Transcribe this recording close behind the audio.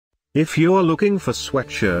If you're looking for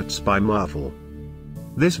sweatshirts by Marvel,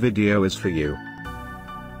 this video is for you.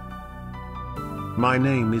 My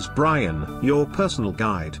name is Brian, your personal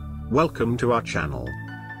guide. Welcome to our channel.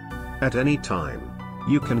 At any time,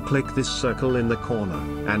 you can click this circle in the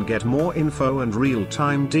corner and get more info and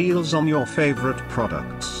real-time deals on your favorite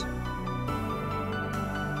products.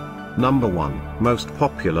 Number 1, most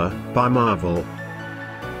popular by Marvel.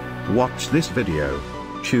 Watch this video.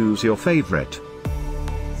 Choose your favorite.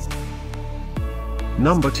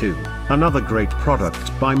 Number 2, another great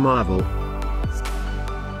product by Marvel.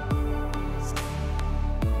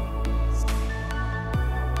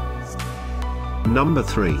 Number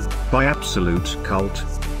 3, by Absolute Cult.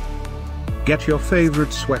 Get your favorite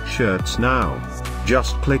sweatshirts now.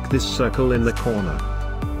 Just click this circle in the corner.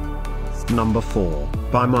 Number 4,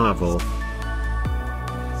 by Marvel.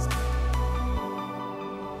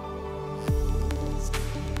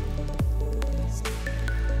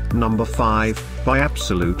 Number 5, by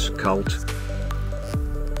Absolute Cult.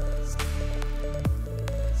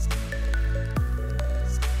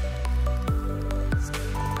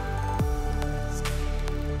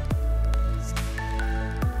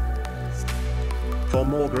 For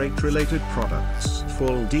more great related products,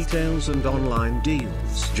 full details and online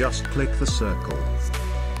deals, just click the circle.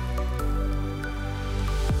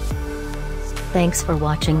 Thanks for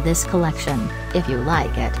watching this collection. If you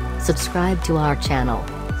like it, subscribe to our channel.